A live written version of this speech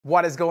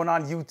What is going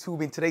on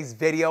YouTube? In today's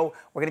video,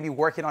 we're gonna be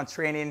working on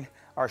training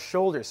our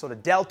shoulders, so the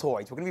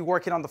deltoids. We're gonna be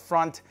working on the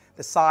front,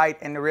 the side,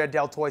 and the rear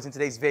deltoids in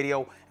today's video,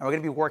 and we're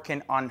gonna be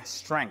working on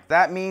strength.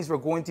 That means we're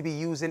going to be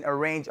using a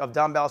range of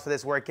dumbbells for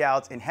this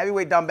workout and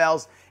heavyweight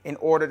dumbbells in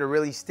order to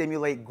really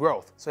stimulate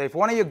growth. So if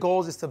one of your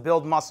goals is to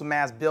build muscle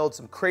mass, build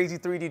some crazy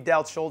 3D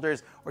delt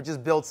shoulders, or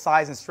just build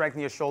size and strength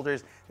in your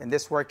shoulders, then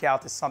this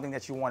workout is something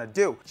that you wanna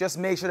do. Just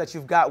make sure that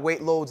you've got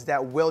weight loads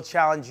that will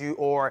challenge you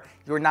or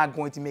you're not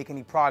going to make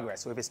any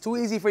progress. So if it's too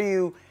easy for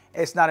you,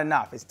 it's not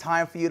enough. It's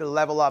time for you to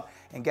level up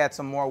and get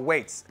some more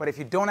weights. But if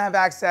you don't have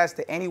access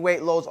to any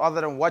weight loads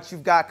other than what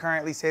you've got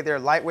currently, say they're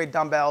lightweight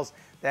dumbbells,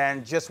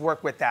 then just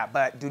work with that.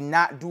 But do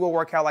not do a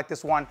workout like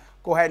this one.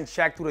 Go ahead and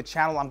check through the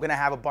channel. I'm gonna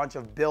have a bunch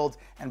of build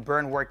and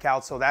burn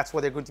workouts, so that's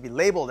what they're going to be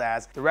labeled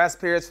as. The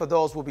rest periods for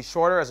those will be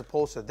shorter as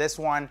opposed to this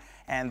one,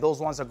 and those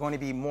ones are going to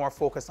be more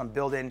focused on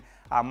building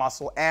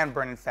muscle and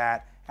burning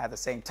fat at the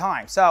same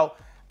time. So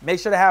make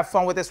sure to have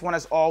fun with this one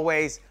as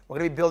always. We're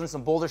gonna be building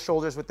some boulder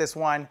shoulders with this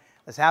one.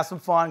 Let's have some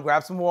fun,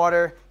 grab some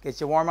water, get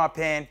your warm-up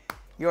in.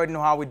 You already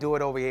know how we do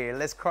it over here.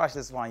 Let's crush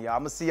this one, y'all.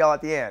 I'm gonna see y'all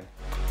at the end.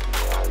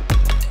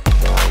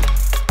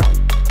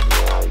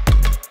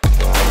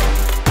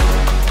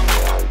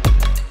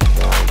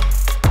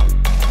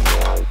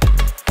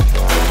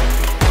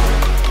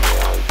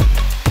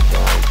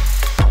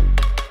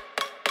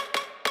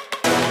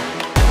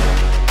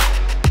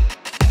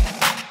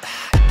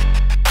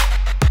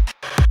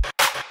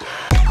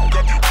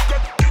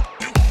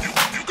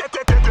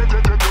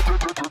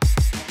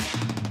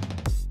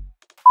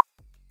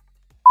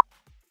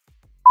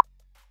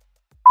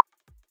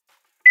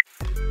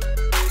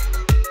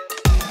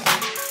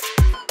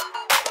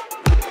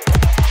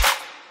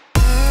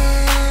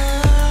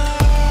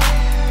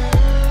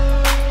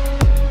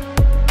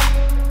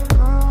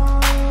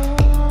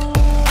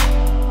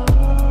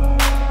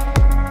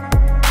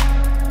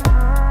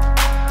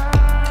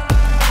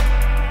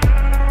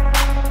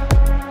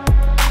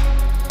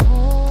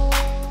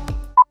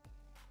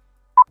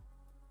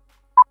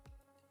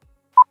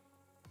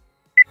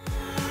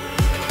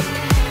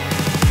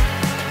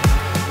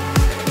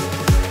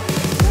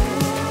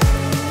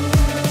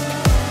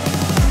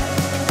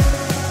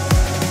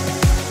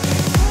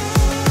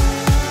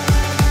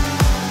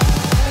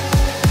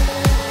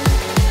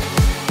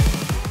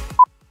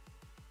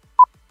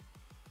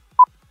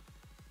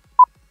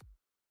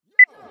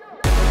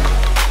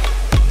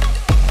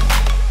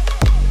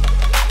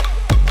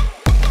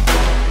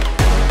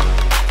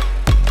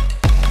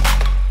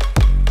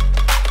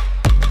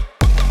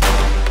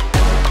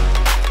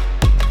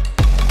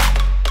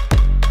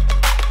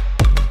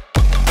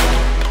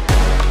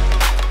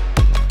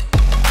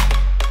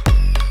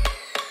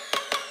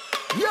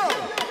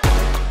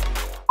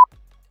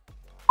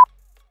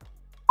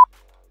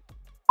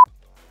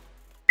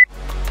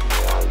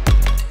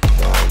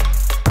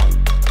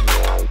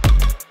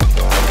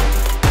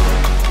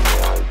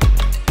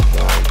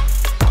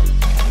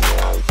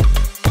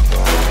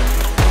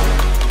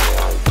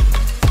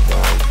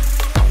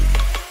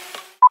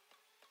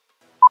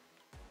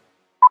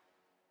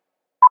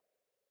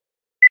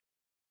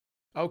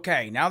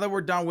 Okay, now that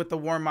we're done with the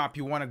warm-up,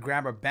 you want to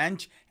grab a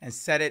bench and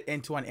set it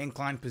into an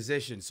inclined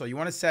position. So you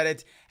want to set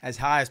it as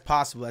high as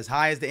possible, as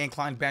high as the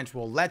inclined bench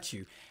will let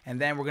you. And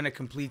then we're going to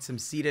complete some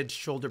seated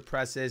shoulder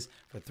presses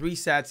for 3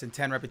 sets and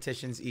 10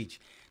 repetitions each.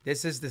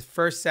 This is the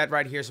first set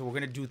right here, so we're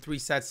going to do 3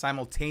 sets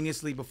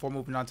simultaneously before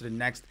moving on to the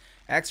next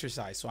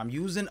exercise. So I'm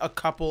using a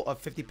couple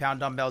of 50-pound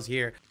dumbbells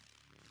here.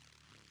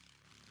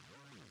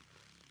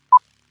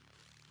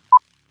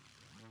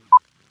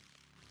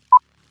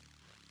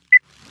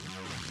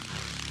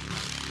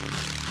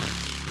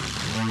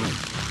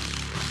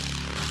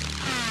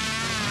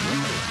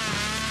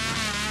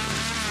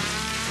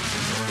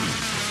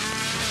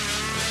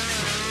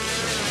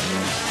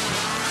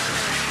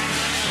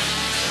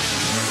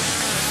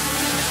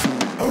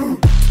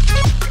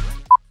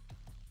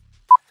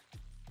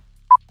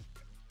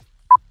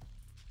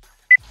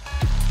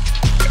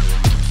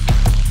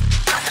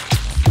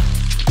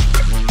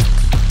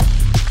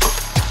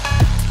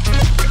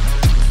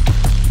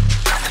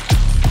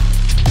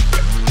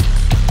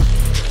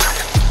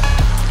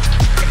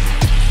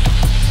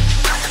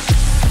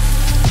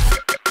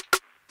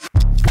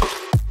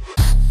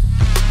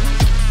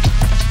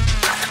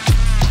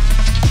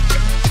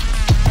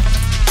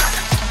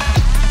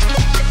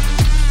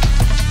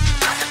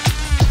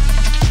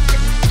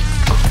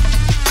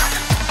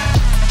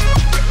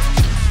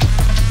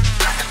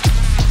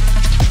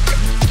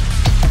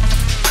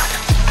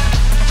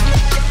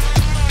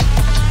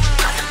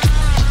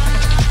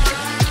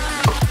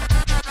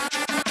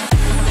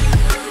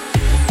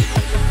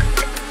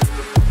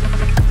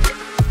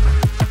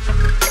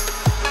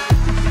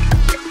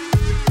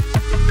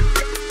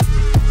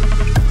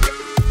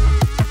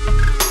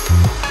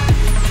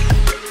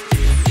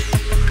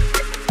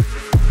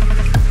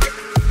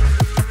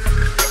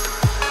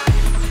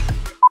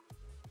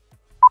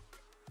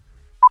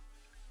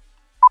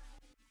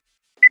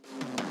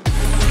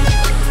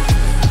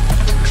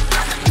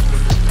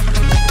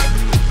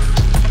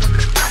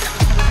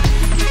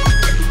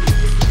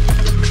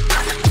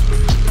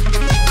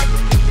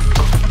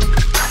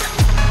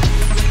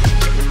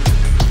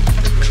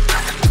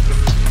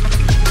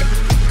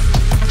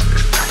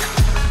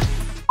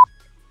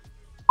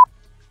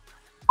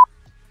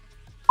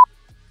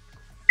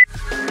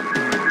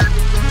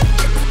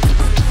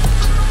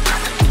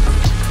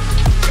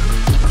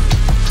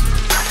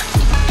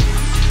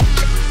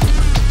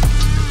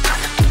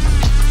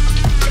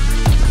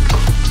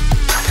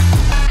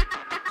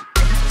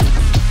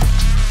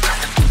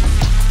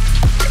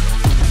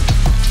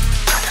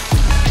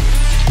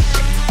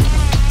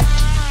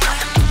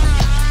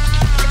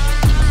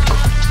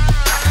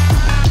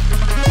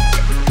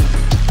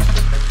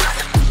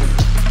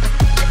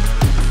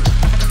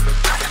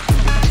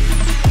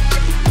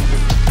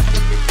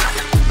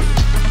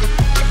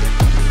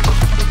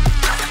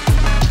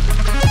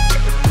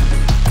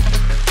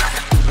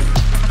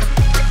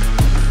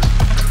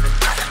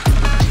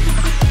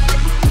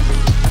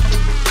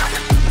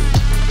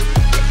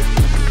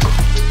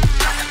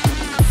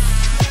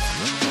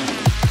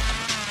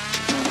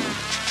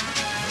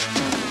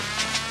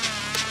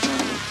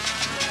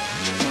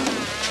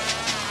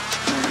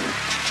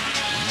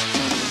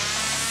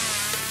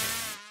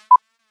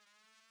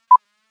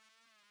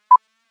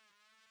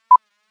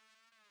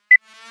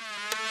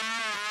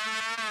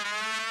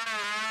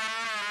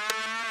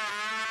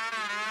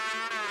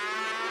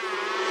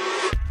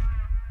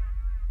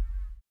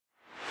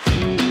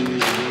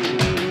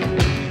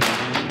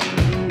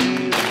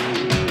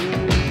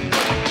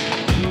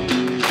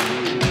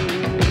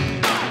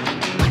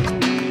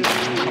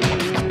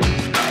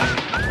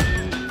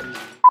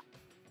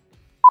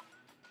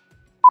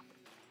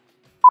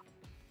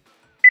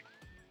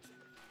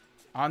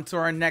 On to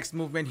our next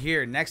movement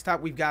here. Next up,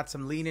 we've got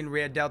some lean and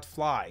rear delt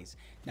flies.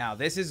 Now,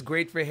 this is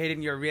great for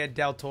hitting your rear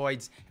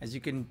deltoids, as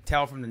you can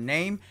tell from the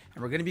name,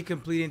 and we're going to be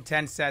completing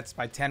 10 sets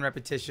by 10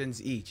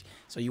 repetitions each.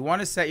 So you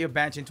want to set your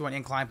bench into an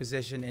incline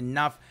position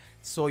enough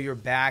so your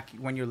back,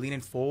 when you're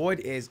leaning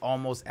forward, is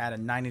almost at a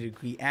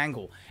 90-degree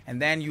angle.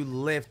 And then you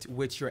lift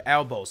with your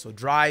elbows. So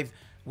drive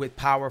with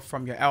power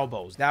from your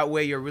elbows. That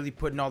way you're really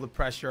putting all the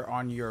pressure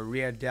on your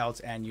rear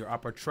delts and your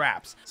upper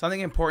traps.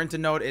 Something important to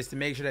note is to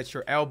make sure that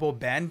your elbow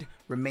bend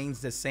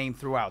remains the same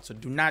throughout. So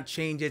do not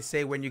change it,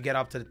 say when you get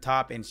up to the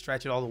top and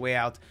stretch it all the way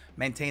out.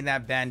 Maintain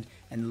that bend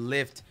and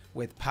lift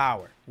with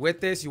power.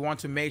 With this, you want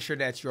to make sure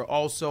that you're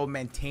also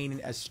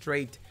maintaining a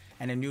straight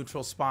and a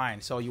neutral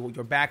spine. So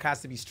your back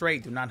has to be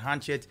straight. Do not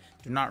hunch it,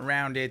 do not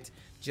round it.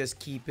 Just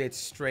keep it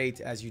straight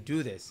as you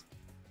do this.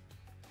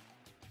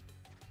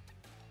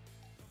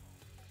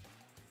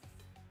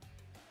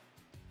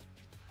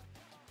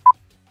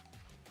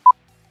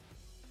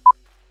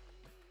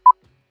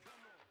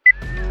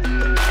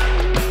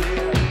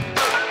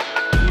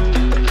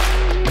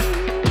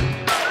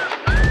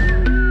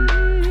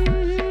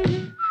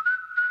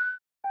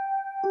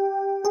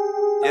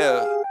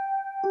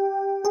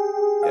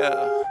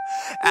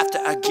 After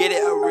I get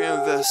it, I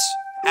reinvest.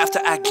 After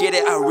I get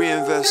it, I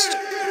reinvest.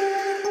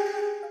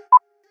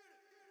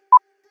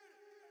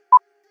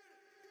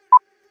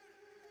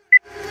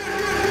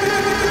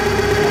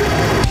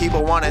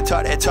 People wanna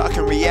talk that talk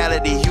in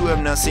reality. You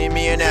have not seen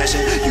me in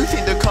action. You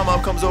think the come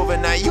up comes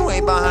overnight. You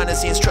ain't behind the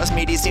scenes. Trust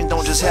me, these things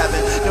don't just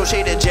happen. No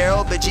shade to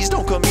Gerald, but G's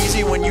don't come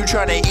easy. When you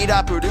tryna eat,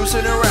 I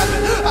producing and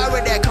rapping. I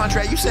read that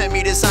contract you sent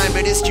me to sign,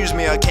 but excuse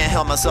me, I can't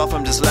help myself,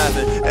 I'm just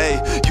laughing.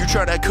 Hey, you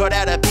tryna cut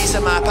out a piece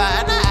of my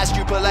pie, and I asked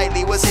you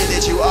politely, what's it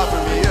that you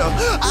offer me?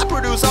 Yeah, I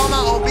produce all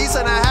my own beats,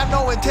 and I have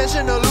no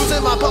intention of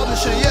losing my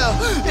publisher. Yeah,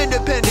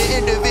 independent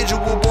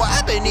individual, boy,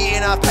 I've been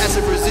eating off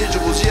passive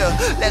residuals. Yeah,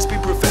 let's be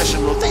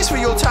professional. Thanks for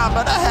your time,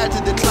 but I had to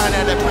decline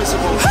at that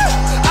principle.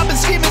 I've been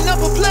scheming up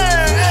a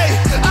plan, hey.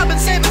 I've been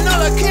saving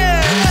all I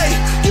can, hey.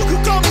 You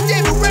could call me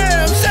David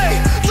Ramsey.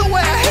 The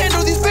way I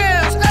handle these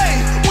bands, hey.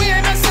 We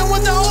ain't messing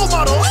with the old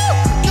model.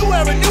 New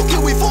era, new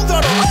kid, we full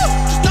throttle.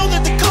 Just know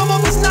that the come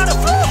up is not a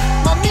fluke.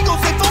 My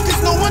amigos, they focus,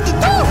 know what to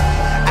do.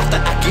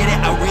 After I get it,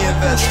 I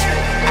reinvest.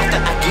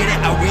 After I get it,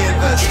 I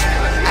reinvest.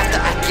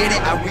 After I get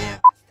it, I reinvest.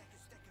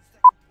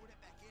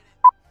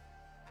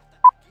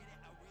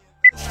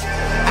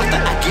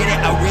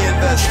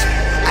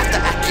 After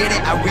I get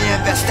it, I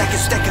reinvest.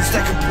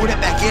 Stack and put it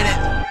back in it.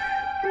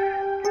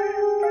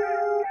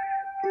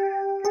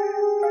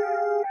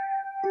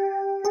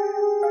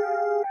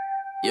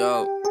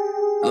 Yo,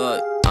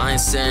 look, I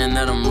ain't saying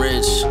that I'm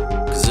rich,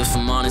 cause if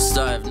I'm honest,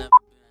 I've never been.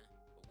 But when I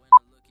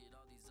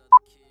look at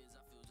all these other kids,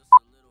 I feel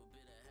just a little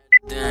bit ahead.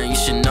 Damn, you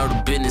should know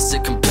the business is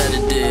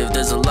competitive.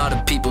 There's a lot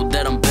of people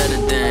that I'm better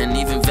than.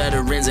 Even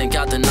veterans ain't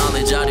got the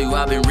knowledge I do.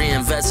 I've been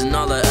reinvesting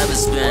all I ever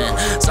spent.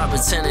 Stop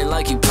pretending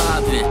like you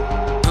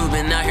poppin'.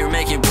 Been out here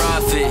making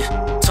profit.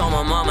 Told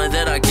my mama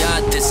that I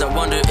got this. I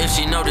wonder if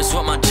she noticed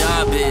what my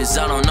job is.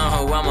 I don't know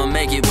how I'ma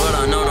make it, but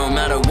I know no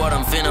matter what,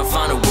 I'm finna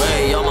find a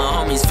way. All my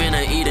homies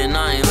finna eat and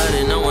I ain't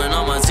letting no one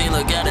on my team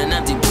look at an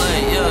empty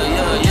plate.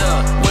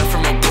 Yeah. Went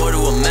from a boy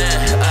to a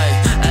man,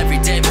 ayy. Every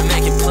day been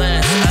making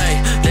plans,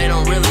 ayy. They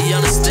don't really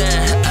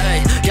understand,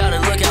 ayy. Gotta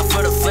look out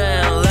for the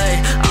family.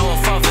 I won't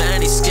fall for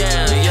any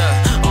scam,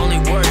 yeah. Only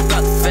worry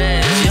about the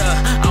fans, yeah.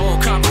 I won't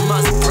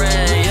compromise the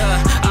brand, yeah.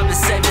 I've been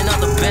saving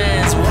up the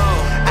bands,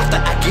 After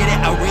I get it,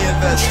 I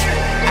reinvest.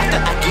 After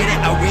I get it,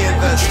 I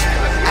reinvest.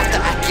 After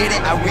I get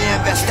it, I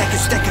reinvest.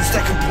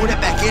 Stack and put it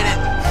back in it.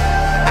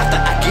 After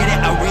I get it,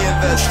 I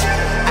reinvest.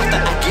 After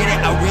I get it,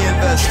 I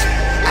reinvest.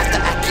 After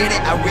I get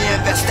it, I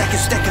reinvest. Stack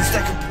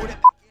and put it back in it.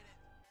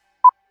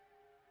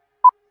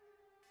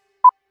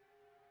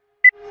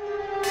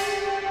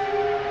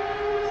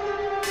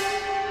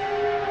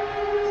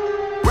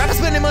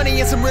 Spending money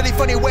in some really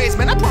funny ways,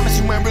 man. I promise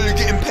you ain't really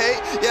getting paid.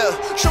 Yeah,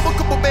 show a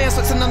couple bands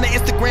flexing on the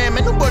Instagram,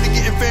 and nobody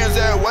getting fans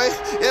that way.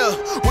 Yeah,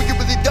 well, you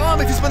really dumb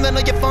if you spending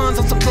all your funds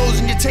on some clothes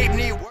and your tape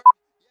need work.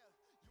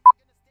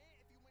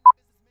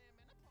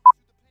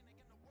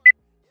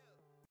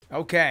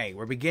 Okay,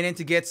 we're beginning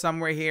to get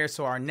somewhere here.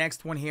 So our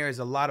next one here is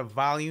a lot of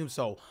volume.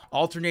 So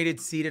alternated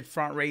seated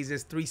front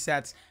raises, 3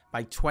 sets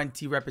by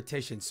 20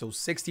 repetitions. So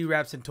 60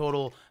 reps in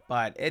total,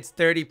 but it's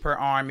 30 per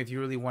arm if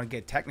you really want to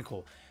get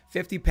technical.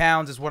 50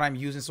 pounds is what I'm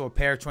using, so a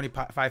pair of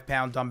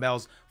 25-pound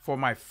dumbbells for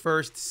my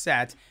first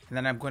set, and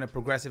then I'm going to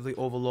progressively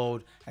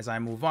overload as I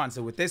move on.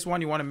 So with this one,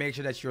 you want to make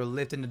sure that you're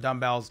lifting the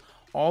dumbbells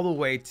all the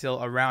way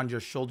till around your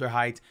shoulder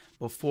height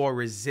before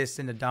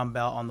resisting the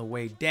dumbbell on the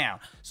way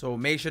down. So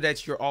make sure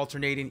that you're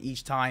alternating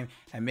each time,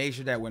 and make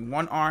sure that when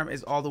one arm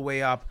is all the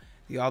way up,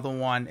 the other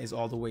one is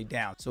all the way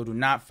down. So do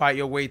not fight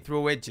your way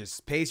through it.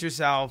 Just pace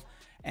yourself.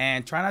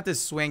 And try not to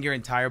swing your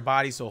entire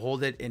body, so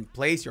hold it in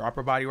place, your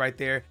upper body right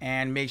there,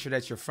 and make sure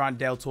that your front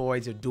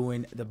deltoids are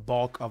doing the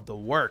bulk of the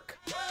work.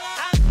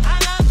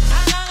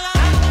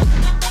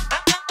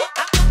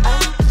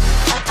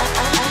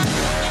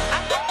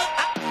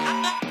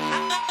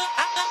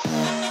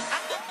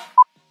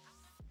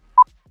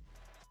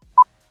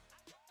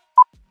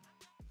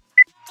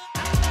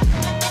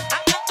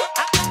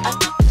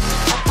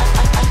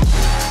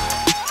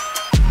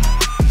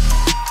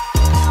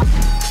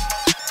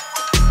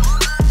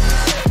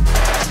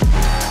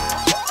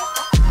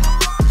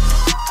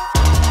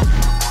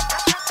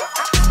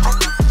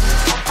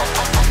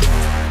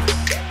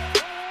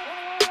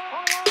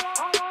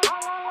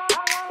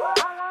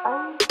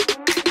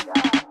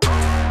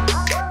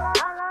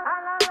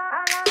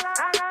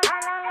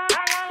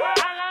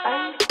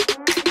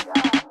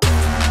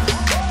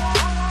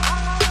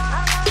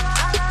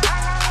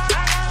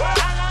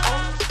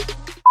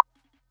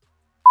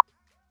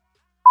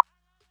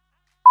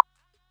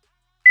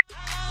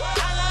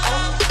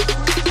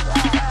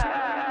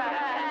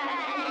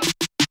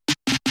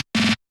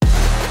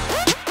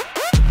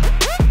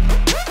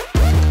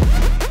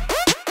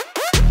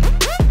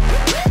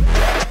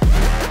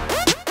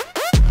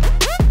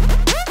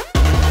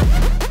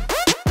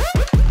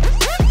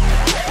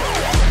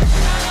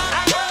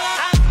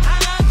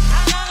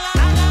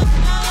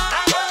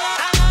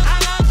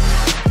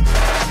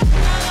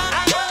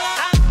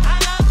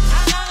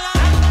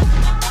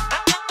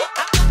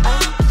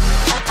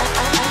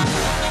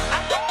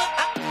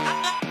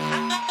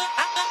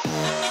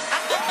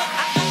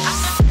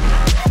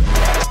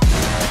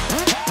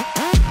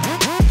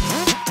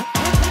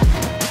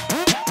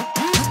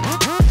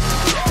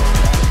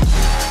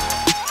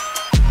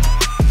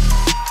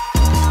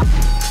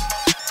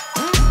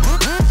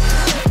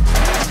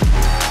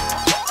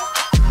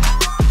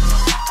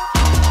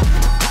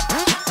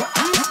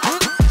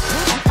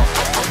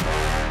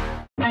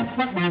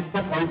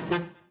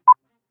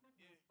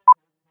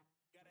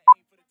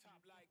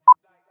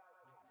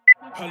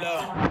 Hold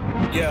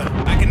up,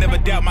 yeah, I can never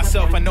doubt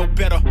myself, I know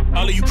better.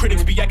 All of you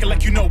critics be acting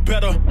like you know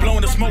better.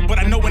 Blowing the smoke, but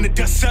I know when the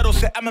dust settles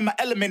that I'm in my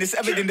element, it's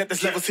evident that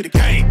there's levels to the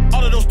game.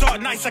 All of those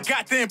dark nights I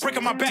got then,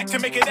 breaking my back to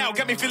make it out,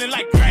 got me feeling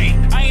like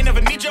rain. I ain't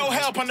never need your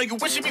help, I know you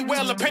wishing me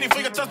well, a penny for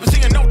your thoughts, but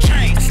seeing no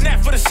change. I snap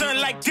for the sun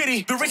like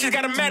Diddy, the richest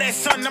got a mad ass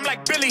son, I'm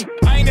like Billy.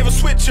 I ain't never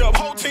switch up,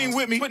 whole team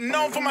with me, putting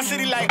on for my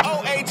city like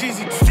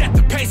OAGZ. Set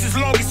the pace as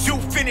long as you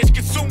finish,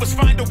 consumers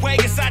find a way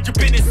inside your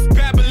business.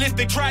 Babble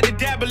they try to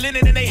dabble in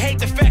it and they hate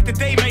the fact that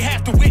they may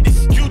have to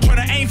witness. You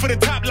tryna aim for the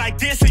top like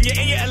this and you're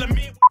in your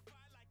element.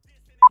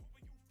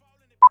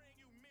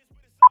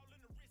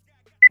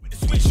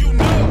 Switch, you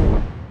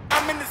know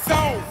I'm in the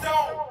zone.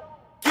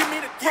 Give me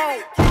the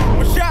throne.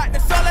 One shot,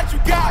 that's all that you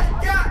got.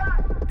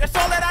 That's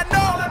all that I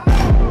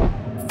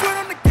know. Foot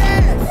on the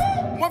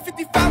gas,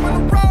 155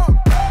 on the road.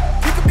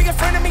 You could be a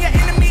friend of me, an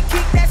enemy.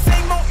 Keep that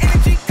same old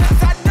energy,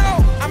 cause I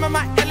know I'm in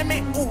my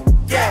element. Ooh,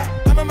 yeah.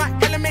 I'm in my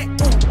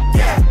element. Ooh,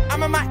 yeah.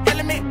 I'm in my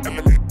element.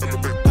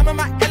 I'm in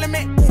my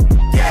element. Ooh,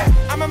 yeah.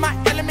 I'm in my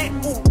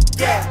element. Ooh,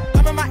 yeah.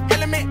 I'm in my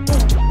element.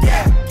 Ooh,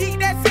 yeah. Keep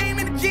that same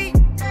energy.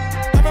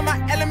 I'm in my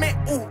element.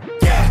 Ooh,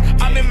 yeah.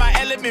 I'm in my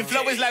element.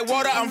 Flow is like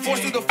water. I'm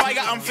forced through the fire.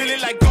 I'm feeling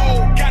like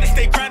gold. Gotta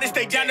stay grounded,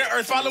 stay down to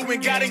earth.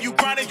 Following God and you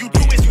grinding. You do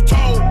as you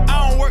told.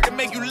 I don't work to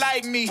make you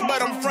like me,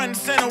 but I'm front and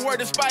center. Word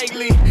to Spike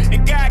Lee.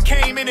 And God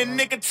came in the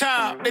nick of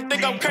time. They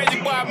think I'm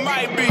crazy, but I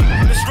might be.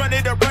 Let's run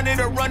it up, run it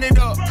up, run it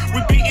up.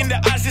 We beating the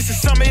odds just to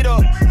sum it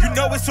up. You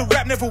know it's a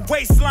rap, never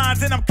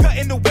waistlines, and I'm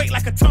cutting the weight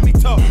like a tummy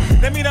tuck.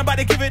 That mean I'm about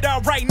to give it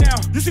out right now.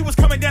 You see what's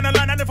coming down the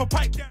line, I never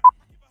pipe down.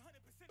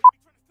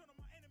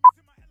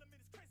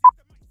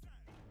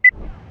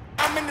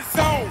 I'm in the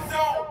zone.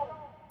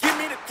 Give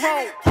me the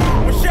throne.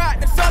 One shot,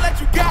 that's all that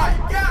you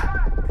got.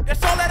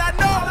 That's all that I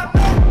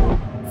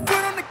know.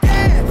 Foot on the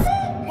gas,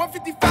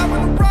 155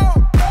 on the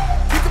road.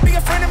 You could be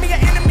a friend of me, an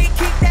enemy.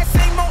 Keep that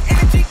same old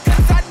energy,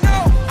 cause I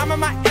know I'm in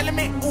my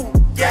element. Ooh,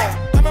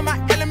 yeah. I'm in my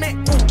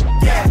element.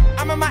 Ooh, yeah.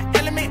 I'm in my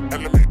element.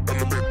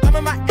 I'm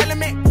in my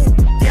element. Ooh,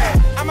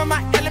 yeah. I'm in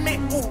my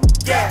element. Ooh,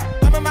 yeah.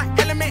 I'm in my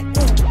element.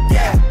 Ooh,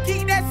 yeah.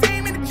 Keep that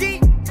same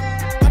energy.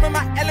 I'm in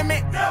my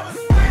element. Never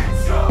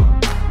switch up.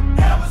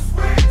 Never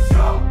switch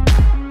up.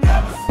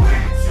 Never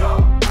switch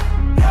up.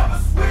 Never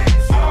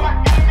switch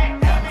up.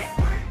 Never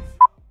switch.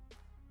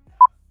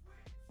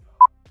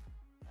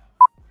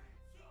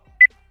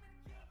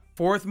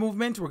 Fourth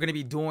movement, we're going to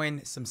be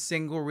doing some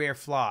single rear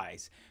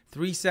flies.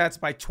 3 sets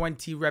by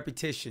 20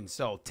 repetitions,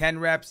 so 10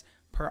 reps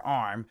per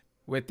arm.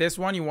 With this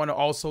one, you want to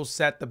also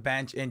set the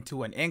bench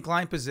into an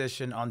inclined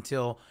position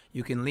until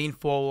you can lean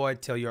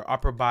forward till your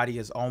upper body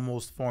is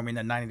almost forming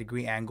a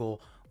 90-degree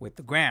angle with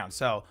the ground.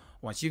 So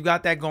once you've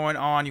got that going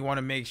on, you want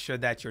to make sure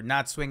that you're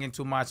not swinging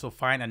too much. So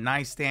find a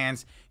nice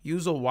stance,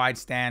 use a wide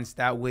stance.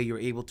 That way you're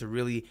able to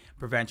really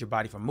prevent your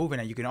body from moving.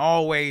 And you can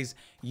always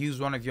use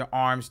one of your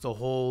arms to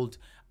hold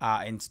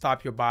and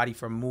stop your body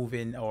from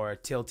moving or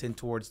tilting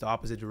towards the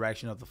opposite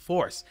direction of the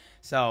force.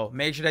 So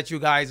make sure that you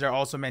guys are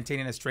also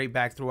maintaining a straight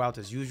back throughout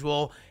as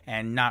usual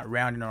and not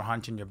rounding or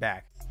hunching your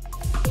back.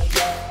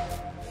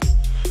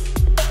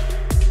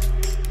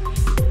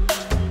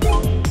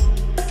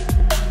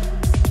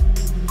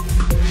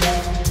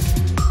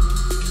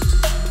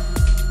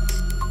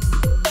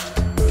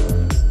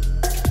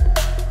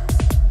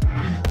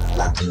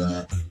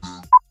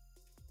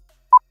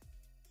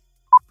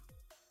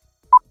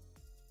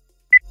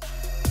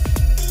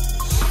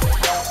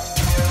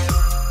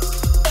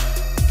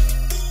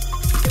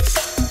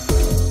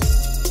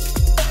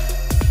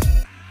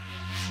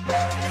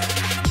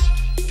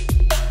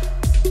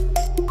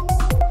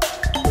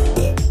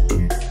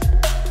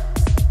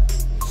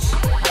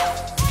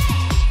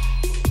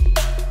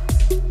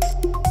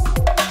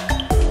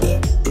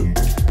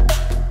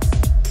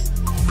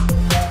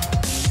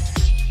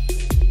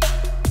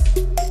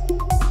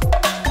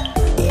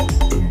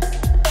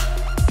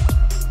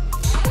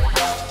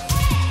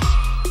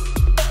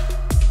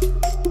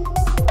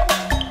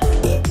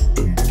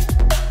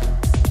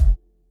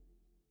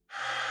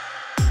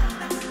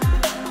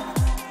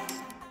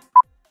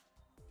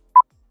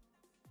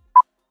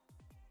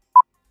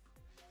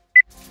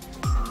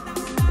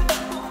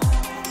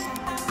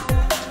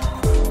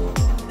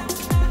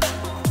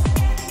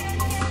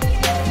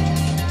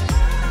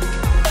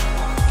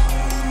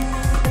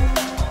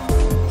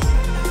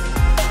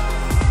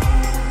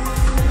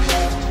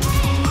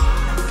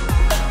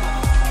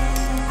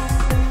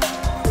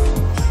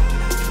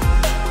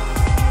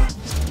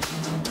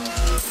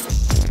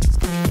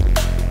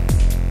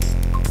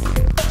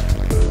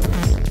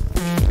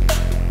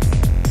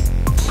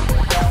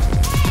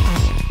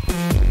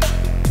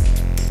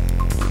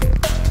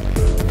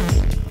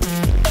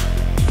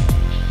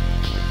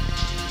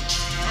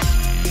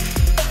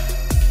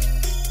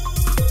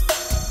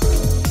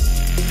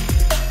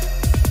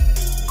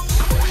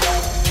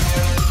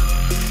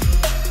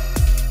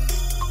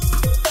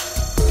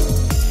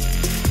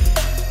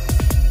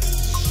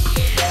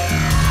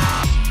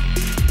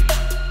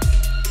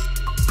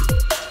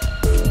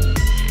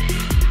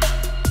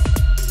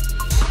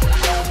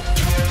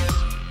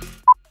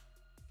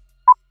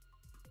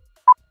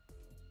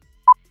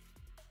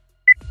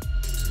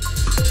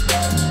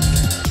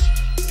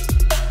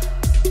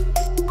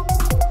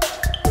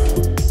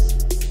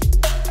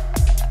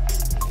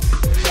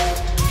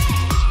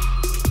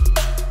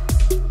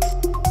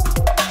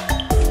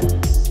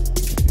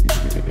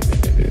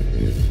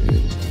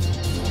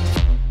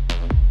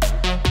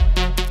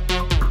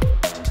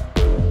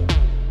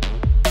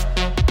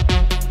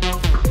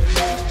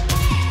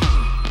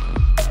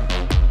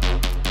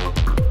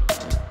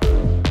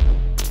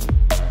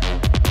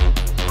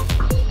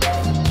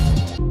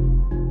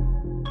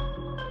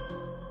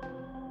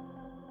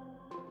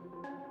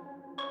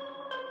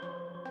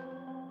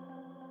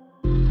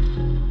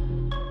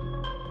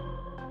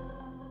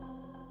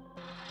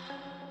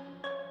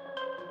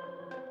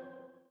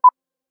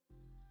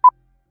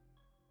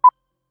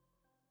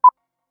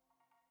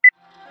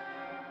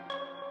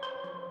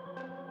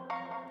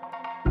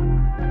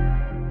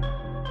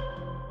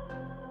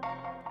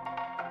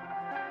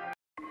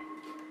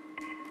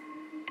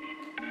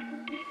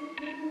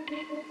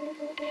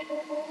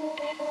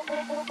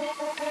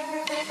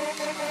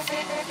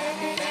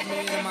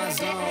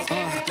 zone.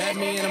 Let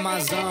me into my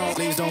zone.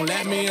 Please don't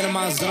let me into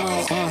my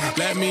zone.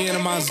 Let me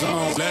into my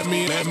zone. Let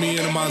me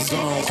into my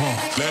zone.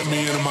 Let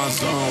me into my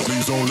zone.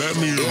 Please don't let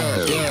me in.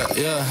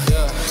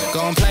 Yeah.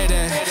 Go and play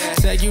that.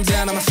 Set you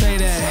down, I'ma say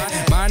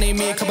that. Mine need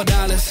me a couple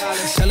dollars.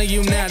 Telling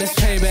you now this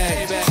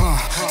payback.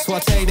 So I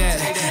take that.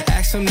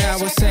 Ask them now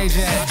what say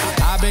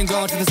that. I've been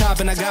going to the top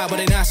and I got what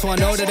they not, so I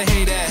know that they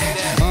hate that.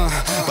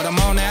 But I'm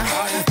on now.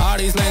 All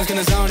these lanes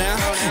gonna zone out.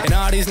 And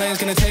all these lanes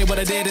gonna tell you what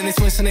I did, and they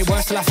twist and they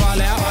worse till I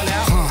fall out.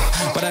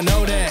 But I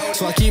know that,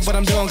 so I keep what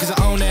I'm doing cause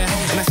I own that.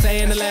 And I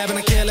stay in the lab and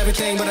I kill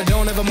everything, but I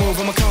don't ever move,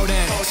 I'm a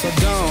Kodak. So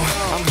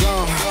I'm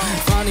gone,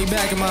 finally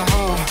back in my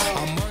home.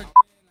 I'm working.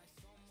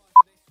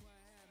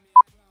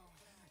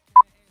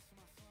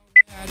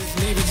 I just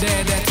leave it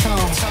there, that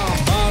tone.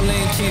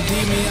 Ballin' can't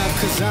beat me up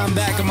cause I'm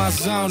back in my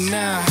zone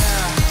now.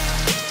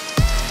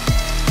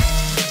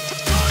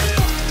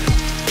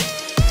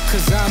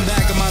 Cause I'm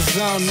back in my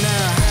zone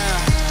now.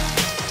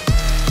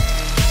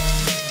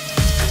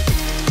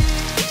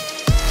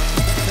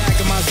 Back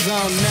in my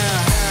zone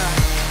now.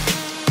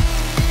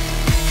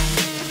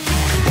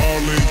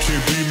 Ballin'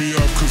 can't beat me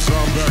up cause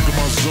I'm back in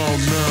my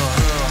zone now.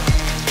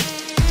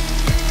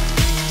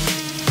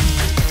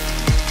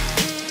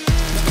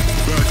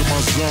 Back in my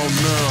zone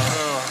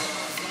now.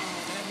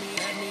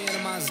 Let me into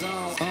my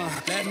zone.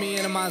 Let me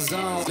into my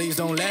zone. Please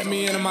don't let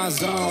me into my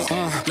zone.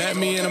 Let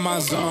me into my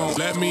zone.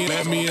 Let me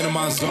into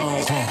my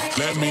zone.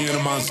 Let me into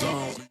my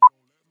zone.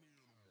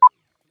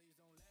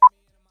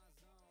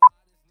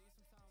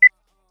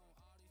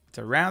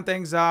 To round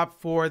things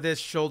up for this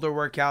shoulder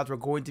workout, we're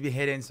going to be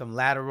hitting some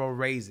lateral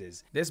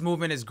raises. This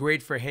movement is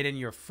great for hitting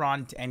your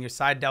front and your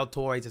side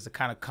deltoids as a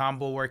kind of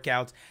combo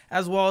workout,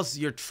 as well as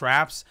your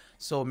traps.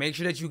 So make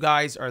sure that you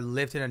guys are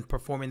lifting and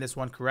performing this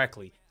one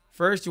correctly.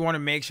 First, you want to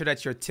make sure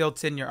that you're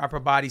tilting your upper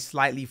body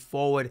slightly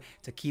forward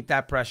to keep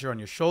that pressure on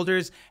your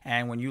shoulders.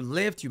 And when you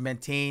lift, you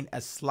maintain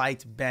a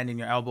slight bend in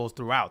your elbows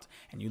throughout.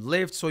 And you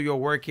lift so you're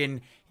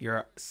working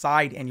your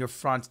side and your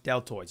front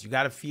deltoids. You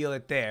got to feel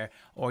it there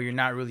or you're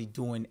not really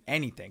doing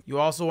anything. You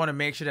also want to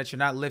make sure that you're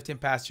not lifting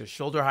past your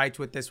shoulder height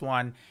with this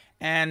one.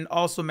 And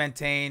also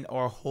maintain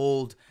or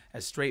hold a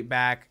straight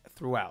back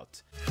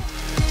throughout.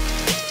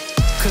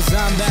 Cause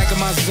I'm back in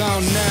my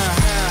zone now.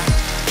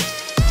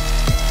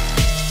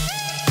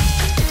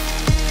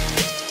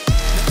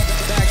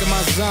 Back in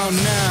my zone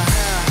now.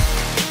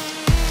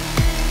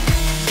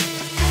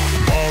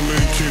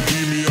 Ballin' can't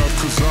beat me up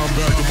cause I'm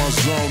back in my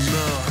zone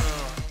now.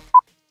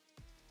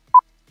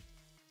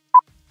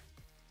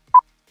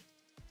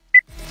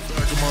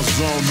 Back in my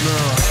zone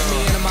now. Let me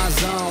into my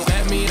zone.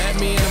 Let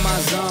me into my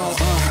zone.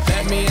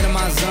 Let me into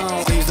my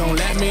zone. Please don't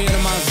let me into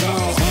my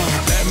zone.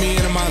 Let me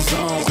into my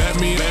zone. Let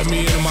me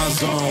into my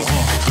zone.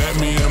 Let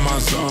me into my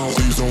zone.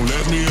 Please don't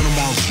let me into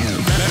my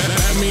zone.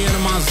 Let me into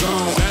my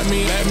zone. Let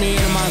me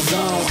into my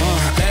zone.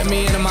 Let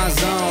me into my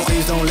zone.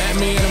 Please don't let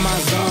me into my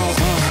zone.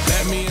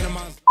 Let me into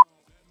my zone.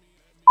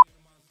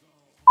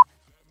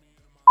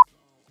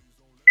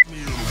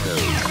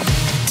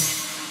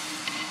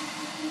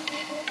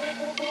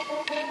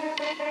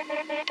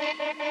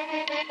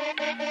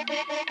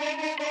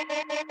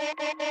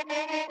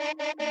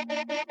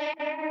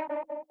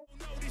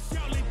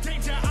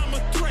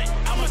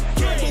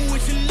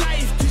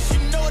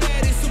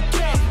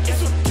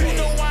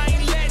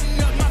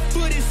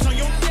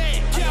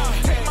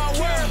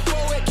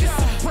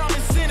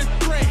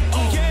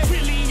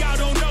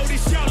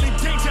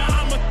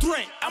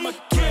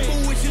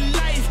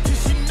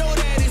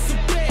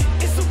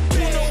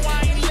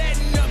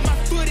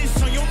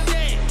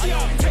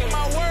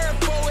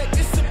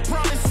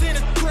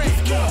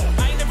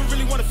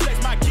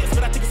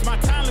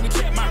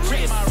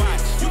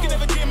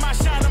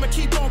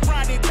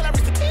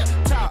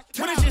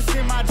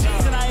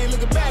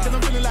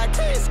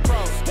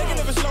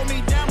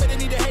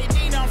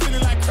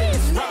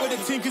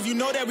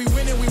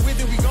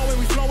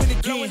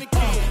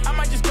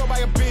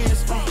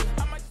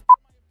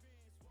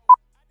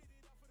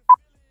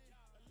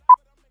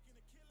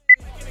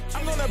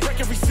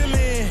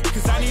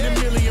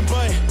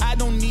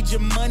 Your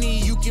money,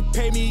 you can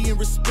pay me in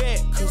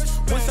respect. Cause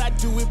once I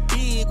do it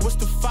big, what's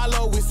to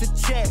follow is a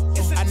check.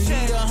 I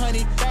need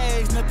 100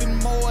 bags, nothing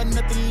more,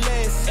 nothing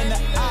less. And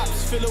the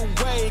ops feel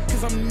away,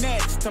 cause I'm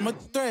next, I'm a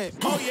threat.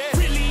 Oh yeah.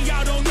 Really,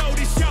 y'all don't know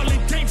this, y'all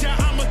in danger,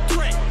 I'm a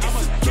threat. I'm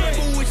a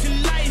gamble with your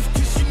life,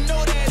 cause you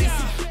know that it's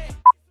a bet.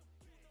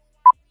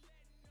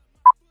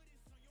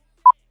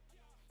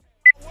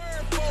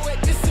 Word for it,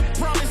 it's a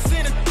promise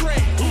and a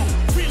threat.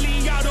 Really,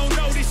 y'all don't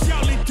know this,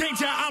 y'all in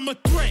danger, I'm a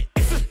threat.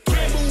 It's a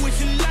gamble with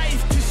your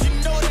life, cause you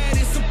know that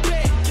it's a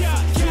bet.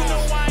 You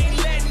know I ain't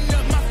letting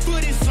up, my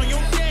foot is on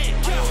your neck.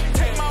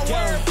 Take my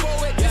word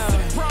for it, it's a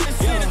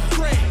promise and a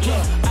threat.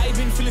 I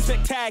been feeling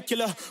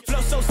spectacular,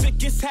 flow so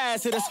sick it's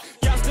hazardous.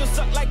 Y'all still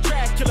suck like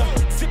Dracula.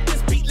 Sip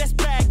this beat, let's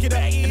back it up.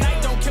 And I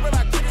don't care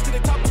about critics cause they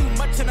talk too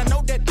much. And I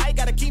know that I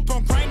gotta keep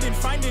on grinding,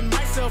 finding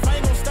myself. I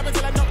ain't gonna stop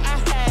until I know I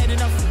had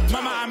enough.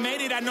 Mama, I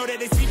made it, I know that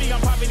they see me.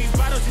 I'm popping these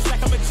bottles just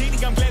like I'm a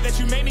genie. I'm glad that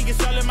you made me. It's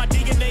all in my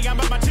DNA. I'm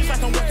about my chips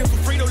like I'm working for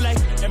Frito-Lay.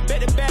 And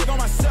bet it bag on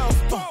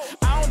myself.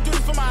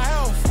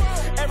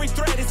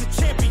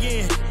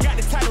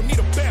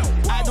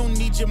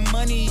 your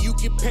money, you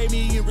can pay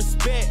me in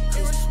respect.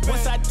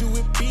 Once I do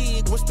it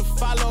big, what's to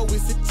follow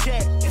is a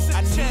check.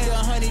 I need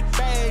 100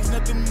 bags,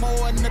 nothing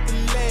more,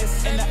 nothing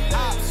less. And the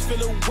ops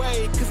feel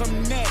away, cause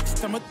I'm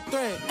next, I'm a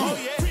threat. Oh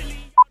yeah.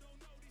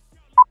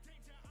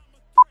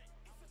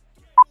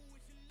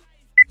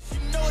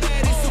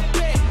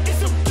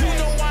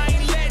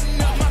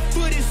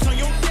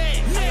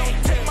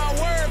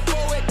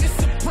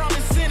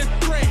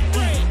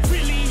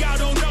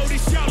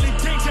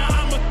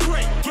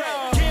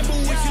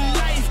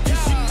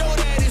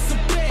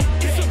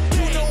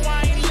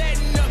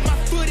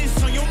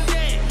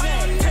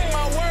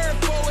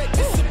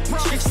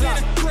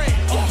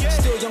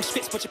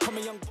 But you're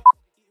coming young.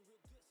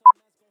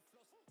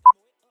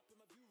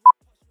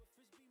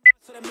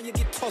 So that mean you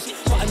get tossed.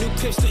 Got a new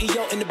crib,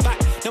 studio in the back.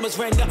 Numbers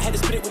ran up, had to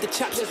spit it with the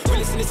chaps.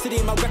 Realest in the city,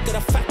 in my record,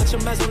 a fact. But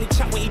your man's only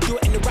chat when you do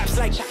it in the raps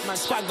like that. Man,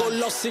 squad go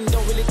lost and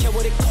don't really care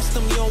what it cost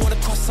them. You don't wanna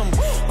cost them.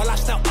 My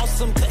lifestyle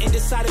awesome, couldn't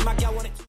decide if my gal wanted.